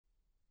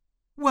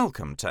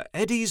Welcome to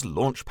Eddie's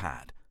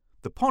Launchpad,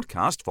 the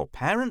podcast for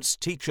parents,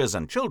 teachers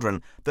and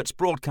children that's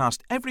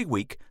broadcast every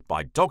week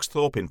by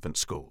Dogsthorpe Infant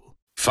School.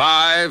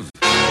 5,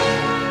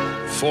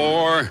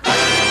 4,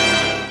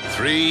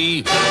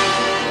 3,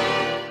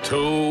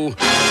 2,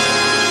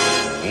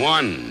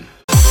 1.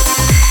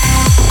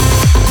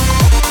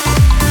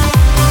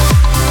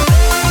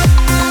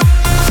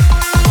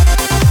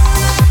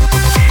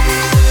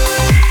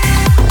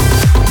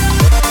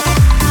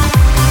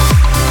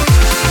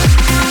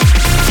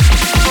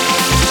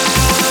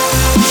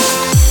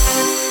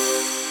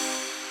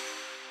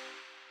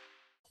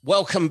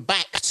 Welcome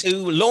back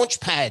to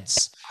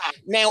Launchpads.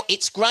 Now,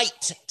 it's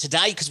great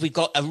today because we've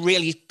got a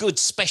really good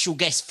special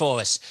guest for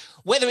us.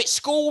 Whether it's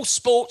school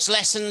sports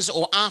lessons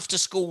or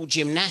after-school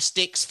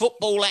gymnastics,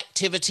 football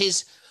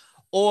activities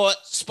or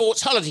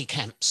sports holiday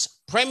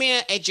camps,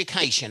 Premier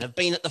Education have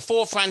been at the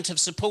forefront of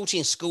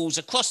supporting schools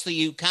across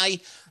the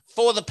UK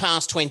for the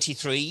past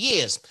 23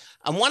 years.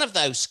 And one of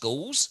those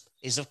schools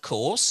is, of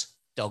course,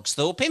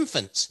 Dogsthorpe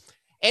Infants.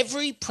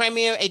 Every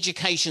Premier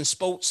Education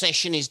sports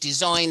session is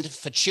designed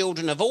for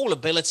children of all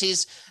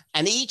abilities,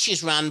 and each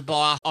is run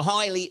by a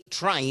highly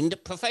trained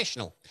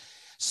professional.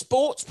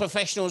 Sports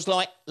professionals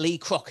like Lee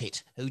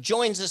Crockett, who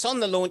joins us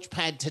on the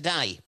Launchpad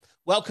today.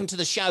 Welcome to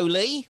the show,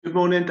 Lee. Good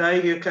morning,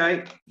 Dave. You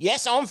okay?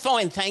 Yes, I'm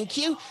fine, thank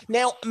you.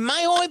 Now,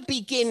 may I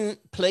begin,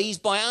 please,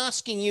 by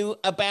asking you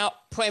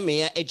about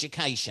Premier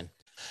Education?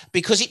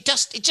 Because it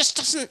just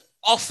doesn't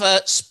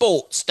offer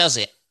sports, does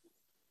it?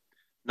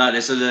 No,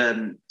 there's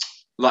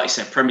like I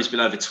said, Premier's been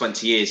over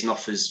 20 years and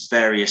offers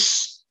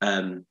various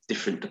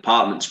different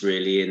departments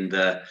really in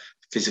the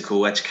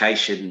physical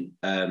education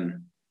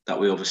that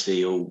we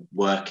obviously all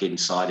work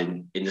inside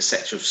in the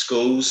sector of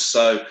schools.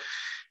 So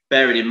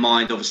bearing in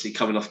mind, obviously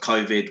coming off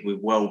COVID with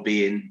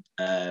well-being,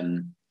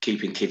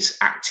 keeping kids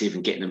active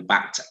and getting them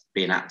back to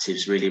being active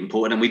is really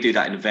important. And we do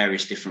that in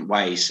various different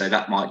ways. So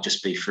that might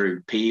just be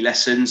through PE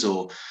lessons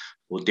or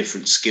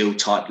different skill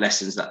type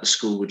lessons that the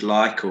school would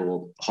like,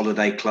 or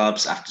holiday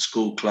clubs, after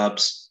school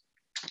clubs,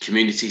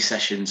 community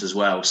sessions as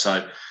well.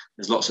 So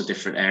there's lots of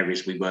different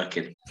areas we work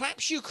in.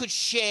 Perhaps you could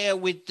share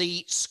with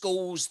the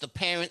schools, the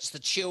parents, the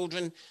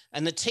children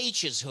and the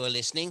teachers who are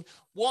listening,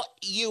 what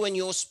you and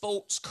your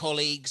sports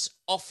colleagues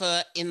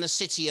offer in the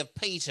city of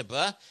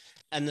Peterborough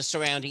and the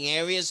surrounding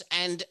areas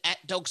and at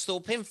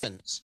Dogsthorpe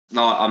Infants.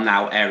 No, I'm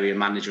now area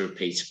manager of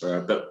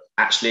Peterborough, but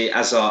actually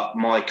as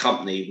my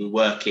company, we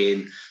work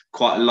in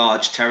quite a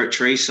large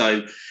territory.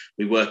 So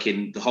we work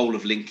in the whole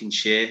of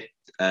Lincolnshire,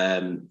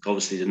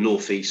 obviously the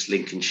northeast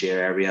Lincolnshire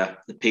area,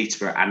 the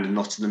Peterborough and the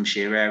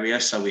Nottinghamshire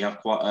area. So we have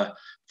quite a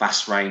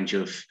vast range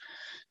of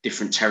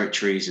different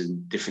territories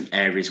and different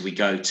areas we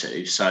go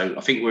to. So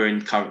I think we're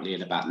currently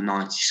in about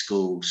 90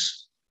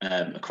 schools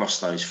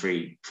across those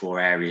 4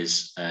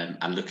 areas,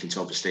 and looking to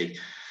obviously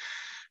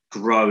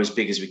grow as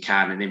big as we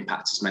can and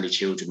impact as many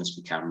children as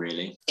we can,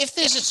 really. If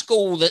there's a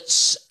school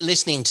that's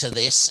listening to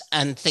this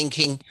and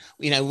thinking,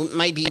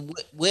 maybe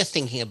we're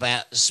thinking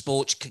about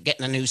sports,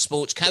 getting a new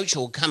sports coach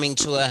or coming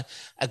to a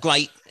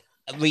great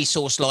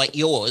resource like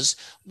yours,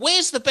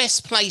 where's the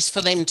best place for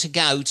them to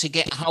go to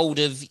get hold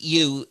of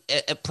you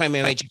at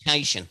Premier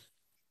Education?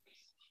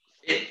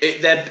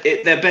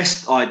 Their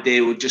best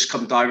idea would just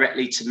come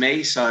directly to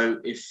me.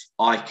 So if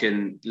I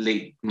can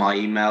leave my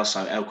email,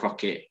 so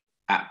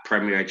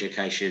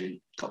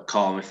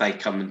lcrockett@premiereducation.com, if they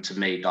come to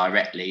me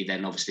directly,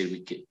 then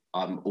obviously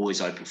I'm always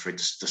open for a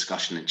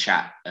discussion and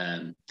chat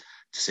to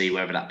see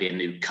whether that be a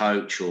new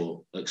coach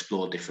or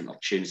explore different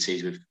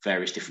opportunities with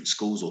various different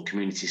schools or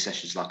community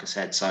sessions, like I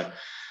said. So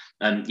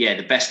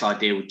the best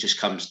idea would just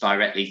comes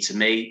directly to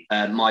me.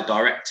 My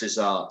directors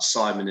are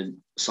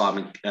Simon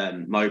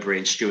Mowbray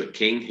and Stuart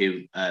King,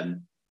 who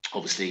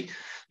obviously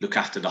look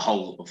after the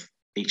whole of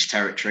each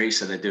territory,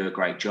 so they do a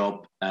great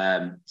job.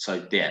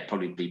 It'd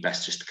probably be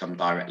best just to come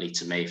directly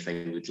to me if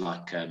they would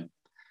like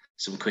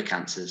some quick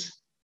answers.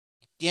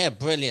 Yeah,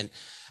 brilliant.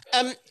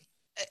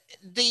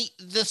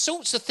 The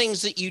sorts of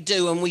things that you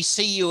do, and we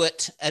see you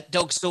at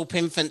Dogsthorpe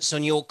Infants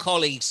and your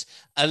colleagues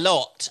a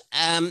lot.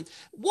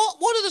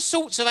 What are the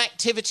sorts of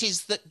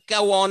activities that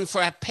go on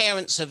for our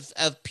parents of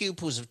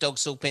pupils of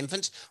Dogsthorpe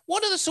Infants?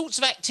 What are the sorts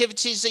of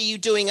activities are you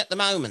doing at the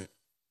moment?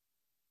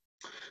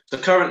 So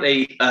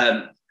currently,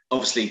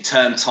 obviously,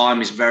 term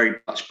time is very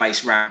much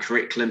based around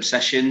curriculum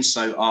sessions.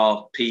 So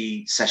our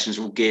PE sessions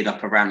are all geared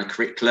up around the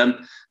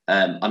curriculum.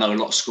 I know a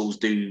lot of schools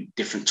do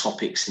different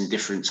topics in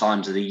different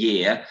times of the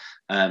year.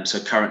 So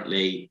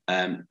currently,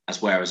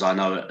 as I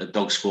know at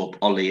Dogsthorpe,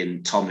 Ollie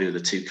and Tom, who are the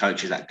 2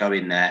 coaches that go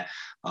in there,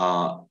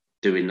 are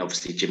doing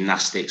obviously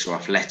gymnastics or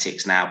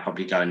athletics now,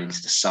 probably going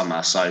into the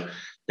summer. So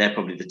they're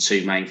probably the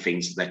 2 main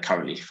things that they're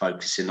currently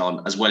focusing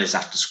on, as well as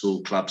after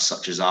school clubs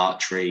such as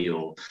archery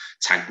or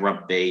tag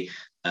rugby.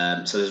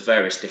 So there's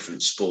various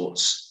different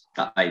sports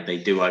that they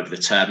do over the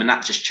term, and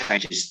that just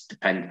changes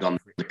depending on the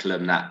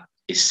curriculum that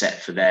is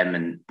set for them.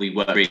 And we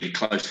work really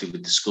closely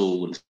with the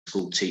school and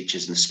school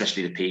teachers, and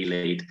especially the PE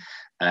lead,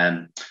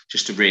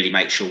 just to really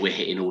make sure we're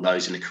hitting all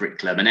those in the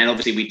curriculum. And then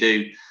obviously we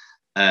do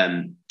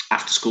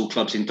after school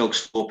clubs in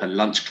Dogsthorpe and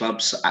lunch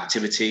clubs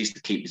activities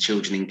to keep the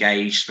children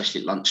engaged, especially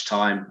at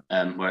lunchtime,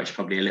 where it's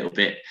probably a little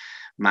bit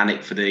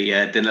manic for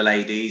the dinner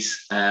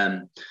ladies.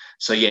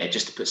 So yeah,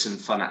 just to put some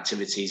fun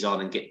activities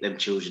on and get them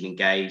children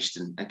engaged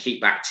and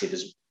keep active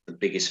is the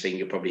biggest thing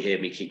you'll probably hear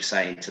me keep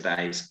saying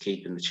today, is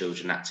keeping the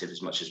children active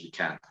as much as we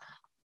can.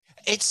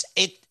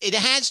 It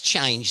has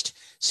changed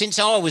since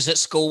I was at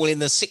school in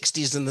the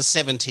 60s and the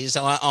 70s.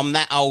 I'm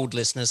that old,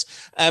 listeners.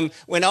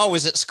 When I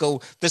was at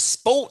school, the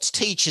sports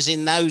teachers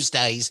in those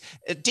days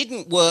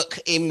didn't work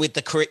in with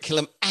the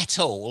curriculum at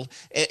all.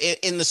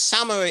 In the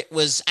summer, it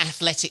was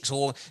athletics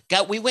or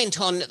go. We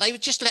went on, they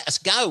would just let us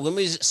go. When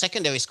we was at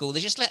secondary school, they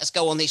just let us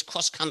go on these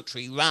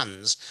cross-country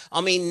runs.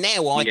 I mean,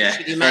 now I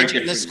can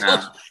imagine the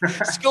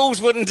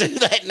schools wouldn't do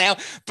that now.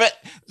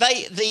 But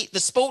the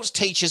sports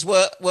teachers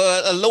were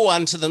a law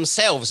unto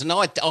themselves. And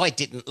I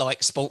didn't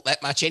like sport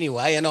that much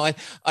anyway, and I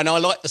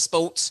like the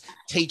sports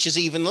teachers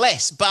even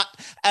less. But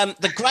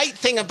the great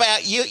thing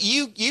about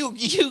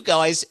you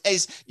guys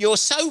is you're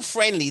so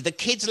friendly. The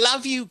kids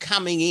love you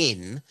coming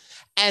in,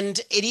 and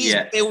it is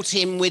built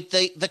in with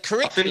the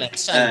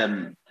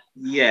curriculum.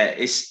 You're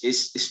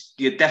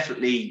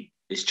definitely,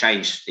 it's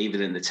changed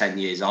even in the 10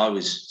 years I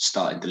was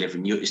starting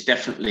delivering. It's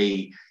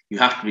definitely, you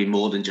have to be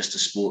more than just a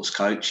sports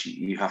coach.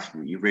 You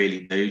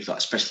really do, like,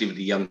 especially with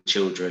the young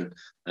children.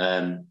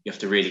 You have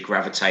to really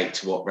gravitate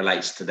to what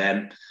relates to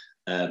them.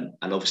 And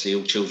obviously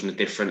all children are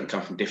different and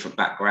come from different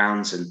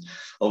backgrounds. And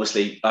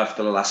obviously over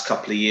the last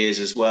couple of years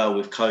as well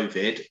with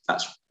COVID,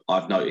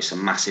 I've noticed a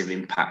massive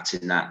impact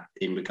in that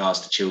in regards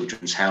to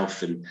children's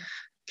health and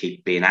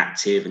keep being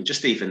active and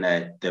just even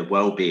their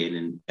well-being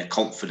and their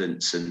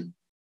confidence and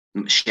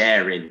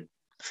sharing.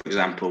 For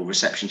example,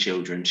 reception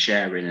children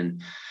sharing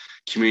and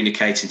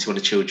communicating to other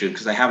children,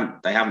 because they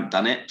haven't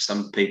done it.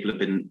 Some people have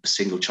been a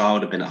single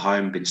child, have been at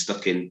home, been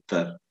stuck in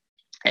for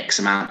X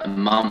amount of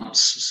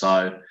months.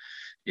 So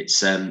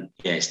it's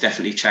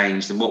definitely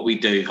changed. And what we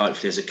do,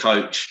 hopefully, as a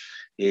coach,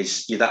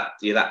 is you're that,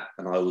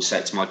 and I always say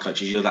it to my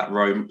coaches, you're that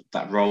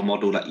role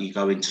model that you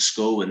go into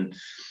school. And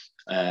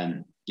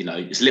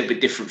it's a little bit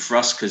different for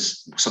us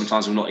because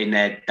sometimes we're not in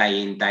there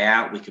day in, day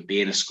out. We could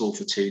be in a school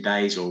for 2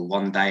 days or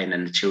 1 day, and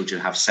then the children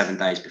have 7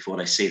 days before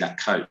they see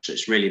that coach. So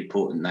it's really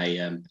important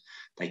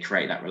they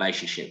create that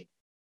relationship.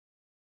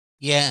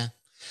 Yeah.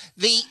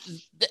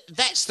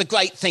 That's the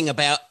great thing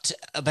about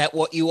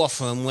what you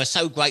offer, and we're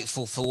so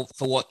grateful for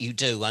what you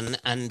do,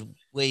 and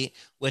we're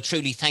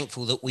truly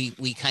thankful that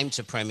we came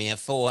to Premier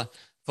for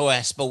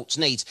our sports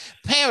needs.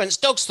 Parents,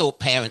 Dogsthorpe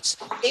parents,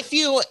 if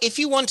you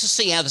want to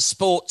see how the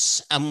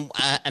sports and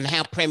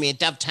how Premier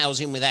dovetails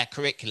in with our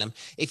curriculum,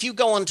 if you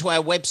go onto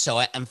our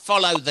website and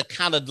follow the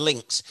coloured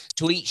links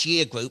to each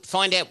year group,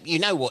 find out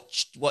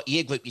what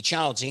year group your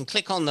child's in,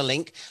 click on the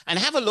link and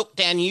have a look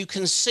down. You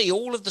can see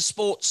all of the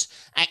sports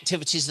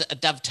activities that are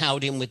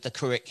dovetailed in with the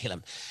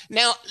curriculum.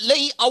 Now,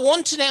 Lee, I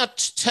want to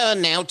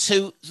turn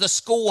to the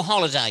school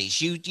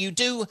holidays. You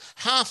do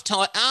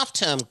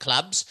half-term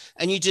clubs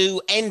and you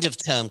do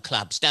end-of-term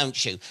clubs,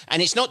 don't you?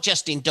 And it's not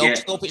just in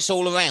Dogsthorpe, it's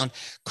all around.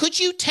 Could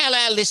you tell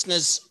our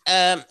listeners,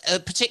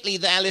 particularly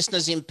our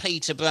listeners in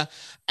Peterborough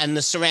and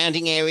the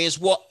surrounding areas,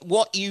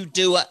 what you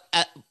do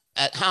at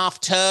half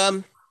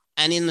term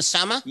and in the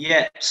summer?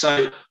 Yeah,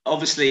 so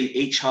obviously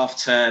each half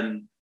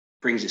term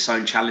brings its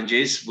own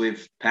challenges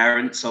with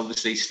parents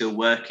obviously still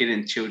working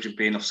and children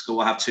being off school.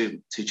 I have two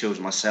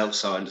children myself,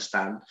 so I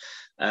understand.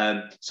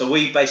 So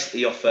we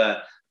basically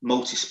offer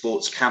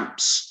multi-sports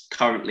camps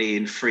currently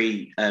in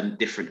 3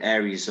 different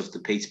areas of the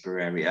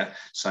Peterborough area.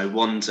 So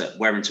one's at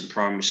Werrington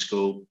Primary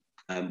School,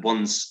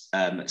 one's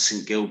at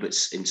St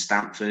Gilbert's in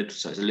Stamford,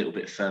 so it's a little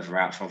bit further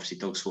out for obviously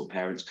Dogsthorpe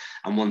parents,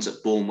 and one's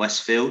at Bourne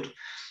Westfield.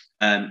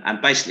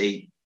 And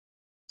basically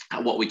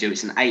what we do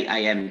is an 8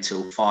 a.m.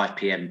 till 5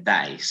 p.m.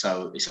 day.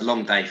 So it's a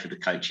long day for the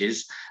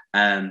coaches.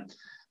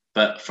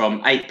 But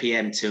from 8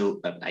 a.m.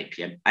 till 9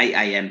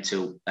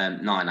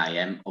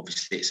 a.m.,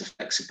 obviously it's a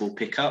flexible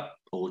pickup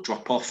or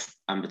drop off,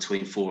 and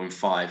between 4 and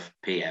 5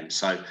 p.m.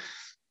 So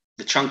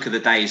the chunk of the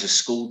day is a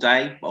school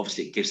day.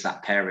 Obviously it gives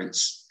that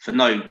parents, for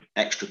no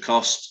extra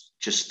cost,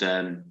 just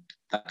that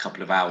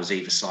couple of hours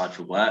either side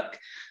for work.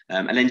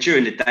 And then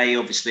during the day,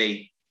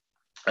 obviously,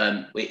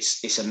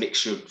 it's a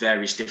mixture of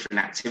various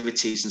different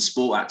activities and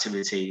sport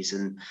activities,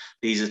 and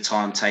these are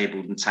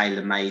timetabled and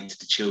tailor-made to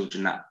the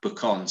children that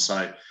book on.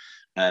 So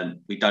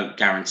we don't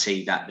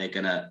guarantee that they're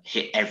going to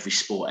hit every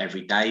sport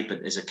every day,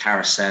 but there's a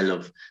carousel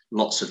of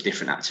lots of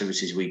different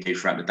activities we do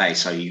throughout the day.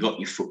 So you've got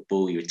your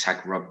football, your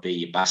tag rugby,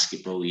 your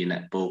basketball, your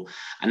netball,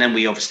 and then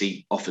we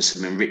obviously offer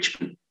some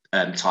enrichment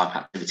type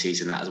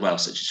activities in that as well,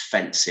 such as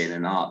fencing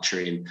and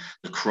archery and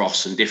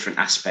lacrosse and different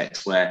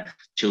aspects where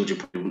children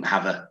probably wouldn't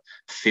have a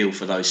feel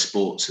for those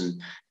sports. And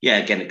yeah,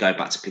 again, it goes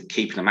back to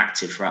keeping them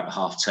active throughout the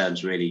half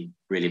terms, really,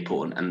 really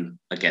important. And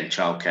again,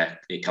 childcare,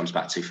 it comes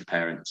back to for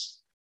parents.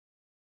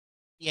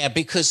 Yeah,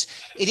 because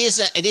it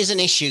is an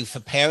issue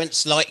for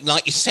parents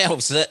like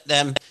yourselves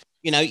that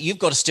you've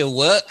got to still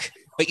work,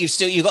 but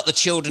you've got the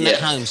children at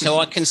home. So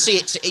I can see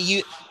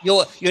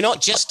You're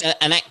not just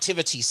an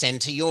activity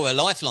centre. You're a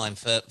lifeline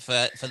for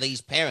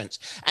these parents.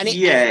 And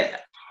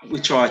we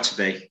try to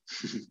be.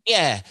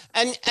 Yeah,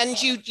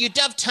 and you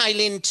dovetail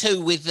in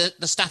too with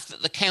the stuff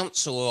that the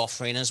council are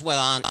offering as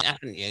well,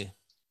 haven't you?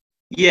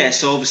 Yeah,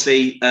 so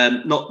obviously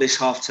not this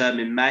half term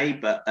in May,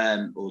 but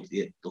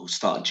or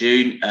start of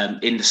June.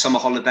 In the summer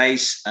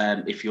holidays,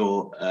 if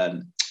you're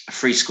a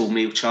free school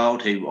meal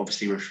child who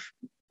obviously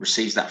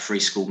receives that free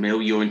school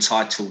meal, you're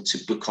entitled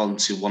to book on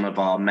to one of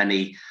our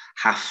many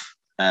half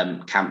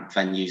camp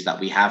venues that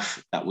we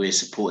have that we're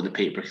supporting the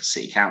Peterborough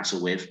City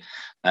Council with.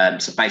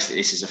 So basically,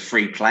 this is a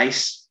free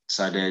place.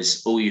 So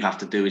all you have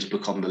to do is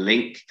book on the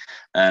link.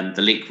 The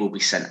link will be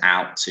sent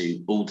out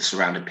to all the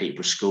surrounding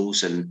Peterborough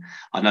schools. And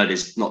I know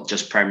there's not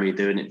just Premier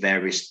doing it,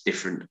 various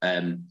different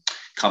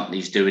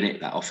companies doing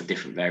it that offer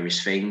different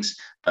various things.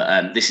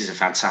 But this is a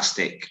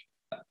fantastic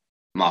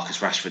Marcus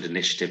Rashford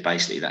initiative,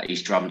 basically, that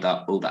he's drummed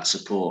up all that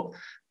support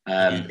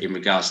in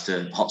regards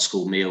to hot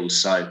school meals.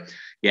 So,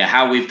 yeah,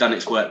 how we've done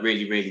it's worked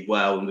really, really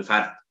well. And we've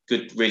had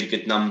really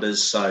good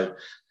numbers. So,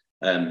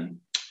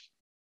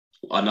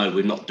 I know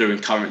we're not doing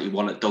currently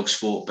one at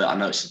Dogsthorpe, but I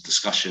know it's a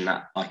discussion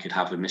that I could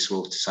have with Miss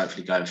Walters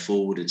hopefully going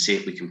forward and see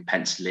if we can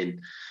pencil in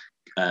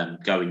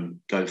going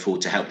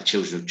forward to help the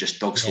children of just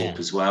Dogsthorpe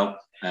as well.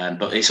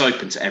 But it's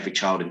open to every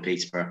child in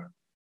Peterborough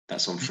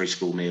that's on free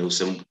school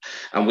meals.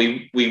 And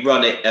we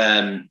run it,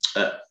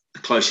 the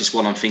closest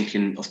one I'm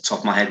thinking off the top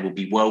of my head will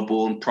be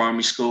Wellbourne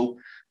Primary School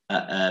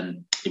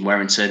in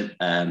Warrington.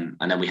 And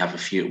then we have a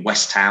few at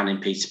West Town in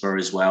Peterborough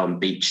as well, and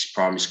Beach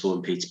Primary School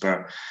in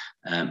Peterborough.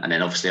 And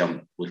then obviously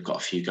we've got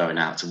a few going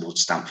out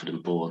towards Stamford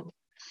and Bourne.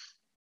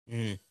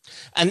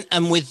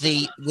 And with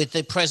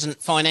the present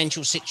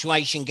financial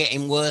situation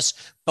getting worse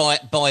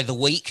by the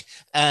week,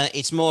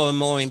 it's more and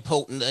more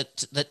important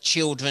that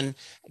children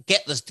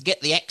get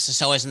the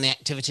exercise and the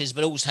activities,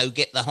 but also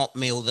get the hot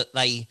meal that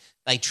they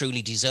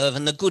truly deserve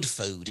and the good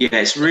food. Yeah,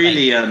 it's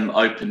really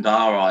opened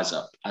our eyes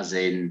up, as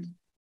in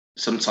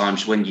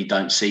sometimes when you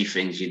don't see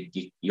things,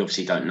 you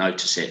obviously don't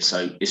notice it.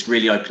 So it's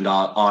really opened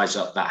our eyes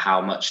up that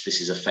how much this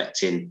is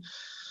affecting,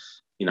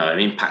 an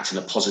impact and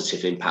a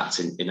positive impact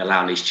in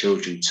allowing these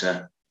children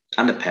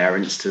and the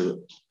parents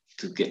to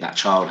get that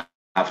child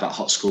have that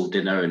hot school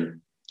dinner,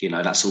 and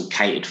that's all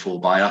catered for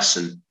by us,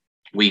 and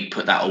we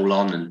put that all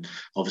on, and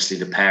obviously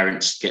the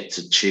parents get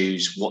to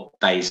choose what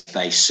days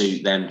they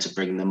suit them to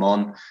bring them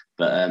on.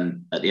 But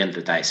at the end of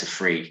the day, it's a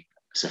free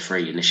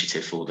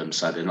initiative for them,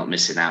 so they're not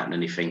missing out on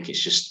anything. It's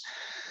just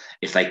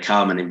if they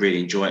come and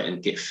really enjoy it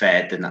and get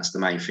fed, then that's the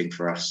main thing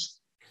for us.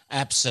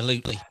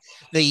 Absolutely.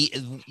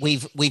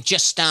 We've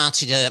just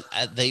started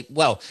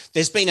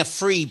there's been a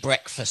free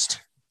breakfast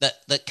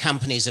that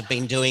companies have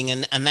been doing,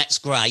 and that's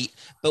great.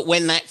 But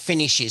when that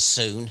finishes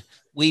soon,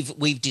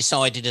 we've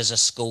decided as a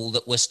school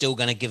that we're still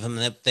going to give them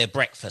their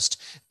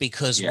breakfast,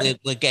 because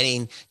we're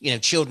getting,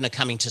 children are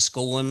coming to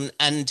school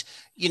and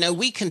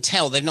we can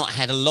tell they've not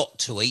had a lot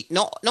to eat.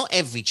 Not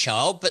every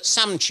child, but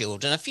some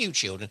children, a few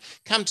children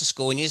come to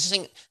school and you just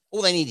think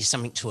all they need is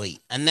something to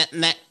eat, and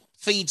that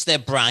feeds their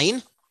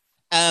brain.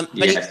 But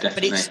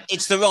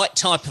it's the right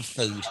type of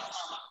food.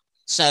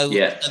 So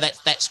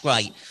that's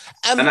great.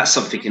 And that's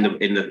something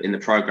in the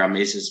program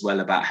is as well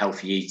about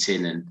healthy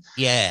eating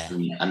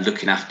and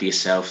looking after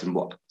yourself and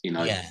what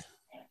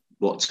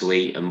what to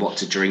eat and what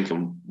to drink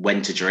and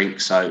when to drink.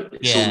 So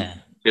it's all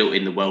built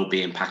in the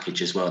wellbeing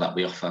package as well that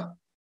we offer.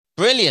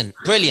 Brilliant.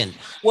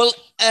 Well,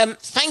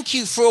 thank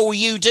you for all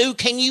you do.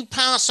 Can you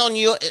pass on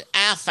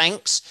our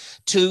thanks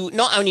to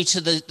not only to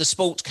the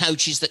sports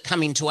coaches that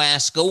come into our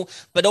school,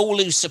 but all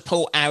who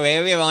support our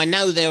area? I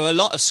know there are a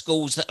lot of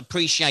schools that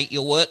appreciate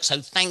your work,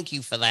 so thank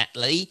you for that,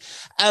 Lee.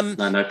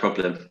 No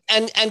problem.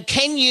 And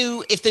can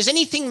you, if there's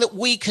anything that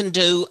we can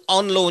do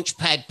on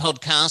Launchpad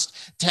Podcast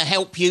to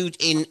help you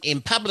in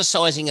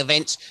publicising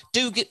events,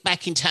 do get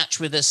back in touch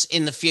with us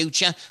in the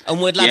future, and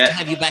we'd love to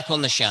have you back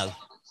on the show.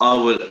 I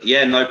will.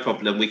 Yeah, no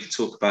problem. We can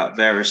talk about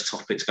various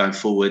topics going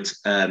forward.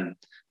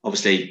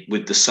 Obviously,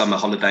 with the summer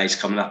holidays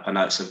coming up, I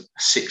know it's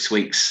 6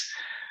 weeks,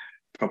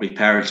 probably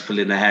parents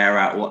pulling their hair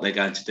out what they're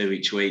going to do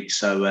each week.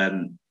 So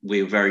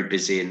we're very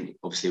busy, and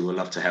obviously we'll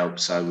love to help.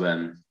 So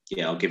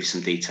I'll give you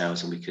some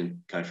details and we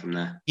can go from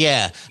there.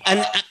 Yeah.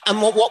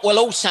 And what we'll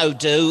also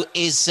do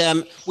is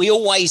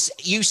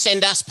you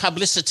send us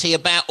publicity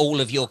about all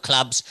of your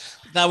clubs.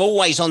 They're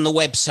always on the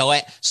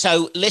website.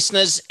 So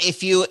listeners,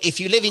 if you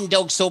live in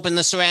Dogsthorpe and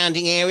the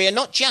surrounding area,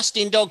 not just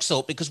in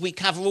Dogsthorpe, because we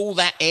cover all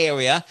that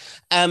area,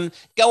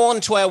 go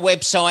on to our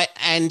website.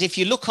 And if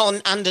you look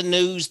under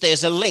news,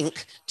 there's a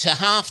link to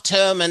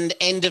half-term and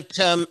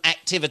end-of-term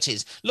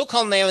activities. Look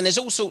on there and there's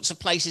all sorts of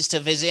places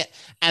to visit.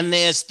 And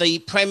there's the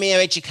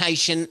Premier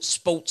Education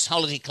Sports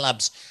Holiday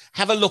Clubs.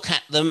 Have a look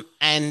at them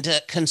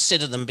and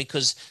consider them,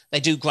 because they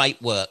do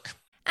great work.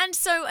 And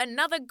so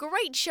another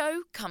great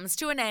show comes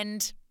to an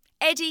end.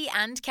 Eddie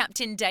and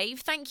Captain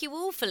Dave, thank you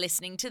all for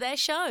listening to their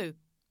show.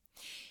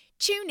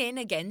 Tune in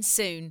again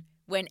soon,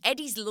 when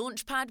Eddie's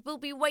Launchpad will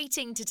be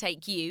waiting to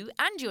take you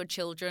and your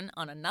children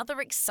on another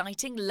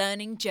exciting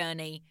learning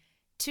journey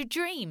to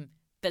dream,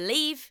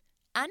 believe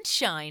and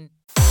shine.